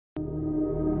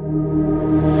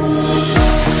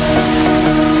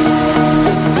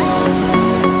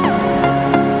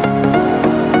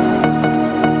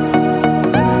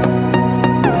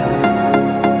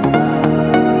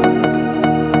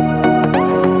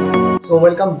So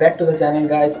welcome back to the channel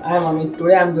guys. I am Amit.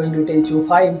 Today I am going to teach you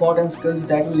 5 important skills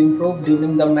that will improve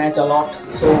during the match a lot.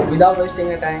 So without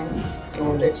wasting a time,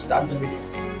 let's start the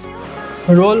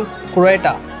video. Roll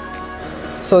croqueta.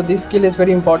 So this skill is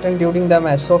very important during the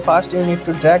match. So first you need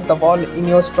to drag the ball in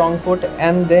your strong foot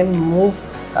and then move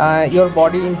your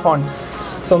body in front.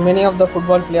 So many of the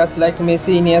football players like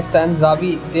Messi, Iniesta and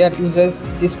Xavi, they are uses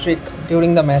this trick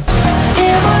during the match.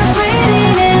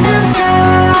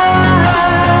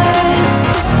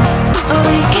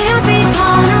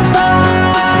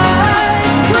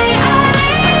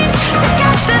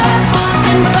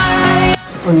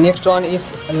 Next one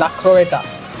is la croqueta.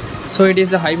 So it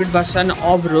is a hybrid version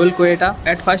of roll croqueta.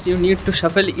 At first you need to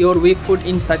shuffle your weak foot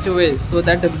in such a way so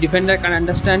that the defender can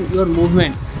understand your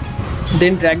movement.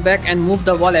 Then drag back and move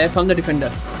the ball away from the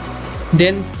defender.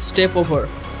 Then step over.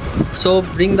 So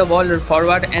bring the ball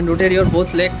forward and rotate your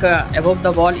both leg above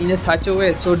the ball in such a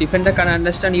way so defender can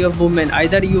understand your movement.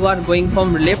 Either you are going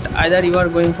from left, either you are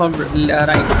going from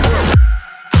right.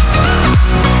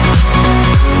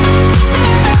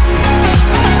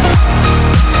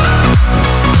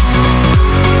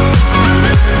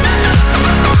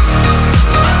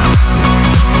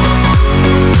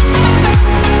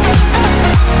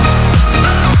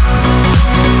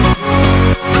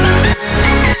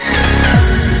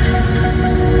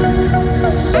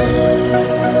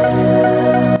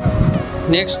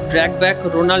 Next, drag back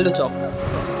Ronaldo chop.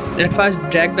 At first,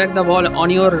 drag back the ball on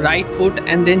your right foot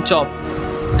and then chop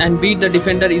and beat the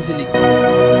defender easily.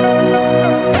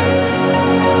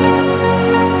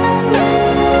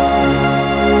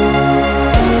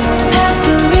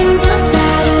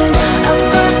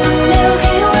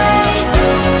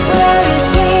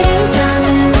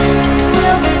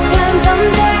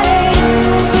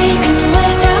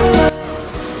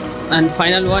 And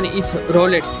final one is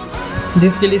roulette.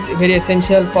 This skill is very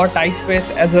essential for tight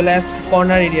space as well as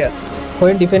corner areas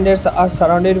when defenders are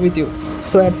surrounded with you.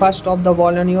 So at first stop the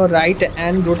ball on your right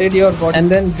and rotate your body and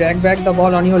then drag back the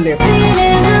ball on your left.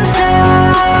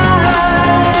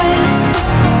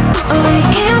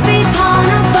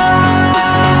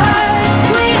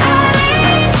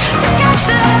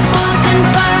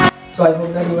 So I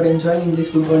hope that you are enjoying this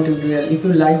football tutorial. If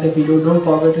you like the video, don't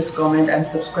forget to comment and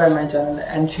subscribe my channel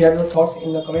and share your thoughts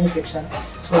in the comment section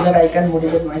so that I can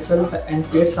motivate myself and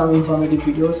create some informative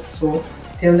videos. So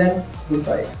till then,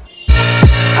 goodbye.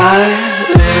 I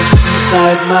live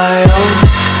inside my own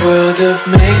world of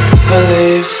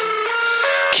make-believe.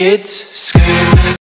 Kids screaming